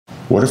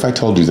What if I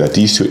told you that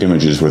these two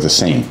images were the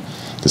same?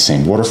 The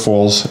same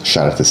waterfalls,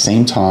 shot at the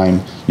same time,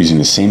 using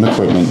the same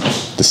equipment,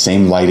 the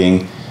same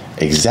lighting,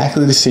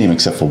 exactly the same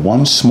except for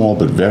one small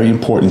but very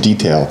important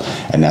detail,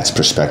 and that's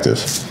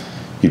perspective.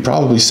 You'd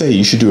probably say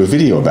you should do a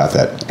video about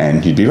that,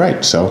 and you'd be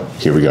right, so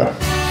here we go.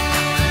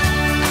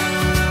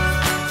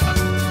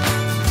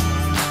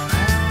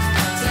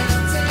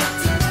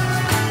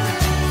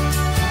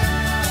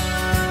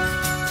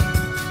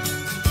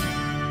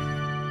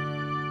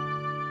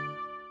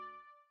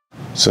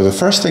 So the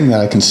first thing that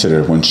I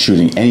consider when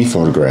shooting any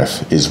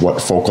photograph is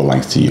what focal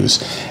length to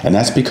use, and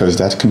that's because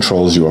that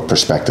controls your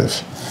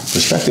perspective.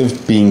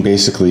 Perspective being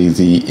basically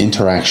the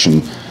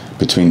interaction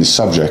between the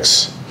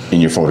subjects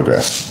in your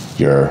photograph.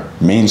 Your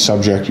main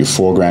subject, your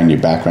foreground, your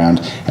background,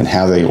 and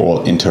how they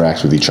all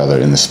interact with each other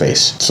in the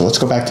space. So let's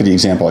go back to the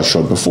example I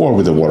showed before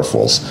with the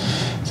waterfalls.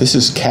 This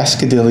is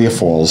Cascadelia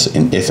Falls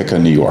in Ithaca,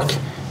 New York.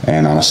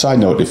 And on a side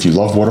note, if you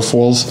love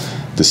waterfalls,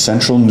 the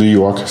central New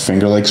York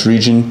Finger Lakes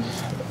region,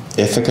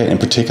 Ithaca in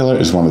particular,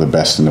 is one of the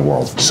best in the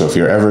world. So if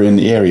you're ever in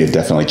the area,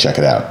 definitely check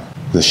it out.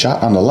 The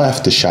shot on the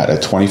left is shot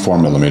at 24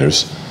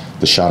 millimeters.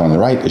 The shot on the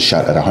right is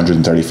shot at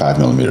 135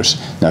 millimeters.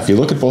 Now, if you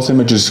look at both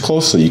images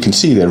closely, you can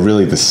see they're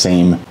really the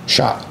same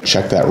shot.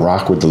 Check that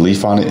rock with the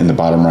leaf on it in the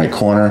bottom right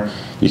corner.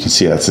 You can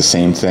see that's the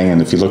same thing.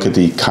 And if you look at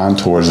the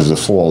contours of the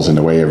falls and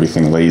the way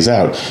everything lays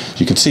out,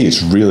 you can see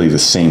it's really the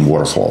same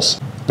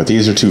waterfalls. But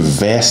these are two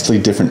vastly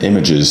different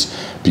images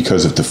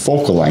because of the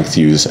focal length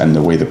used and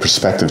the way the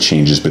perspective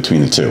changes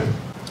between the two.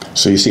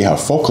 So you see how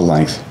focal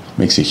length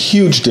makes a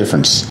huge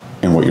difference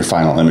in what your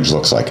final image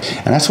looks like.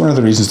 And that's one of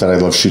the reasons that I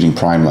love shooting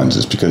prime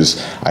lenses,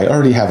 because I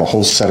already have a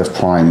whole set of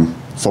prime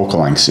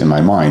focal lengths in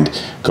my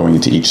mind going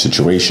into each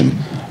situation.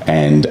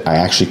 And I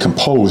actually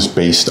compose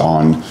based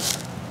on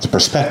the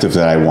perspective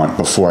that I want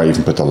before I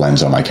even put the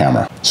lens on my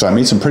camera. So I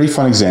made some pretty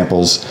fun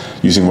examples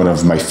using one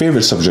of my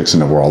favorite subjects in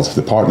the world,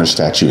 the partner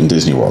statue in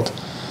Disney World.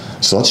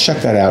 So let's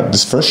check that out.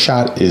 This first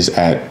shot is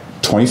at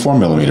 24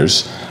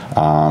 millimeters.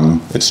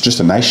 It's just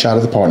a nice shot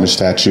of the partner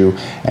statue,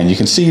 and you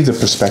can see the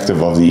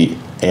perspective of the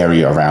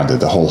area around it,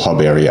 the whole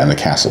hub area and the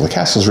castle. The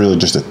castle is really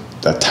just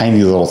a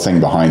tiny little thing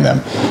behind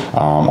them,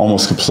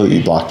 almost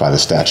completely blocked by the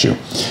statue.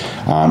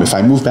 If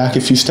I move back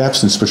a few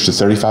steps and switch to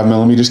 35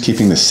 millimeters,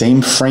 keeping the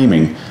same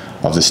framing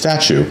of the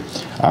statue,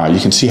 you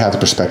can see how the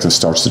perspective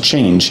starts to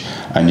change,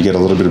 and you get a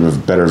little bit of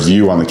a better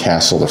view on the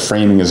castle. The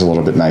framing is a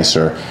little bit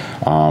nicer.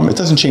 It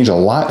doesn't change a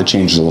lot, it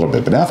changes a little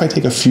bit. But now if I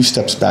take a few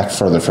steps back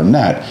further from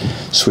that,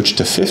 switch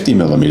to 50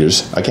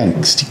 millimeters,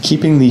 again,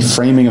 keeping the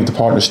framing of the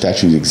partner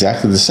statue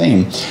exactly the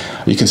same,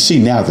 you can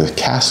see now the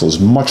castle is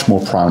much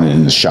more prominent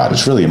in the shot.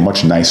 It's really a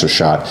much nicer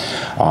shot.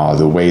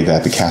 The way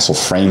that the castle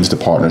frames the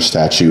partner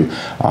statue,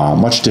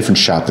 much different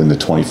shot than the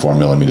 24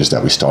 millimeters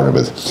that we started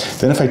with.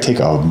 Then if I take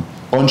a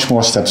bunch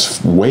more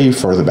steps way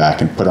further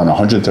back and put on a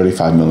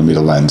 135 millimeter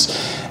lens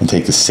and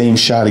take the same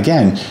shot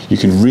again, you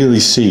can really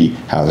see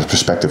how the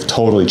perspective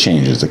totally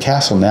changes. The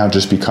castle now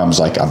just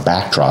becomes like a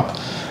backdrop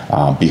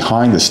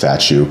behind the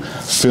statue,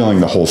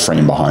 filling the whole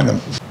frame behind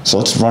them. So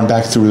let's run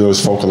back through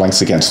those focal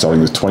lengths again, starting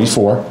with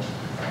 24,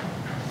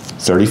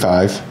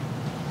 35,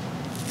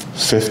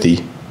 50,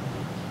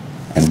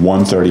 and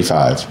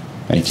 135.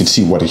 And you can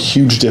see what a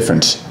huge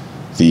difference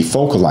the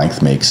focal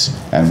length makes,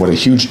 and what a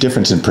huge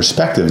difference in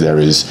perspective there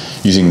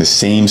is using the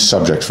same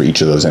subject for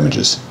each of those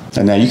images.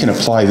 And now you can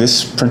apply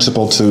this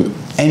principle to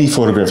any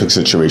photographic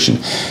situation.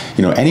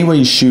 You know, any way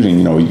you're shooting,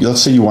 you know,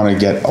 let's say you want to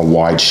get a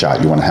wide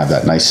shot, you want to have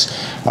that nice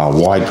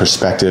wide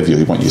perspective,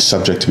 you want your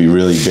subject to be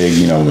really big,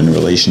 you know, in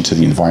relation to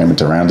the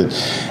environment around it,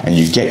 and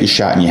you get your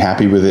shot and you're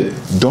happy with it,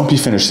 don't be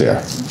finished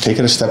there. Take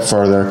it a step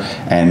further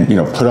and, you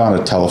know, put on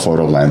a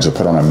telephoto lens or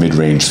put on a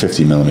mid-range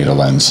 50 millimeter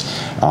lens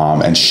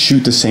and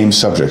shoot the same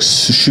subject,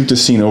 shoot the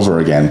scene over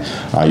again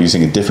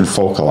using a different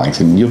focal length,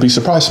 and you'll be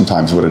surprised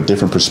sometimes what a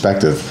different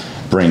perspective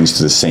brings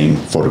to the same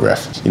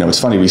photograph. You know,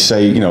 it's funny, we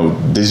say, you know,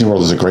 Disney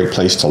World is a great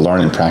place to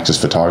learn and practice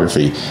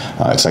photography.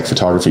 It's like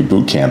photography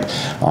boot camp.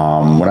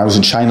 When I was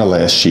in China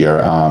last year,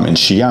 in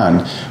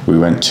Xi'an, we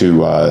went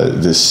to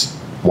this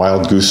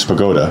Wild Goose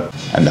Pagoda,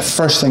 and the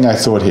first thing I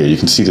thought here, you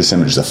can see this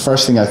image, the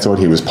first thing I thought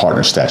here was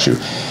partner statue.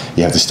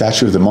 You have the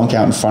statue of the monk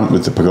out in front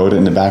with the pagoda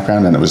in the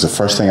background, and it was the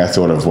first thing I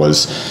thought of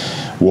was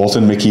Walt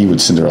and Mickey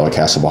with Cinderella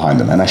Castle behind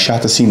them. And I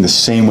shot the scene the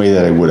same way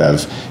that I would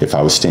have if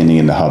I was standing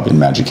in the hub in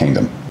Magic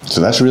Kingdom. So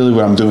that's really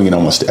what I'm doing in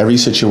almost every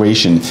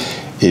situation,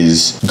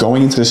 is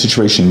going into the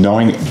situation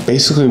knowing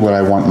basically what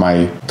I want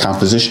my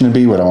composition to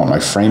be, what I want my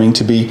framing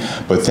to be,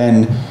 but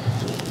then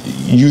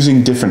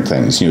using different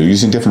things, you know,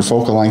 using different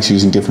focal lengths,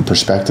 using different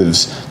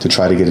perspectives to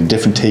try to get a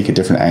different take, a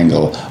different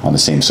angle on the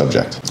same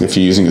subject. If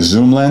you're using a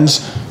zoom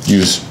lens,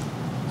 use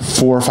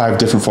 4 or 5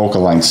 different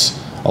focal lengths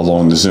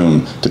along the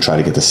zoom to try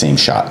to get the same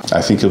shot.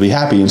 I think you'll be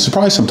happy and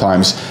surprised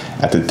sometimes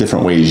at the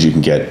different ways you can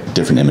get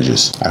different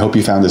images. I hope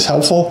you found this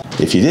helpful.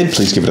 If you did,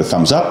 please give it a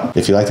thumbs up.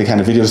 If you like the kind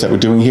of videos that we're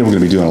doing here, we're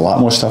going to be doing a lot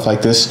more stuff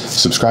like this.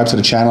 Subscribe to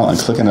the channel and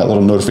click on that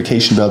little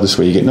notification bell. This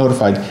way you get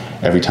notified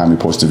every time we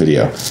post a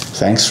video.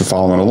 Thanks for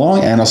following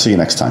along, and I'll see you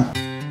next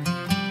time.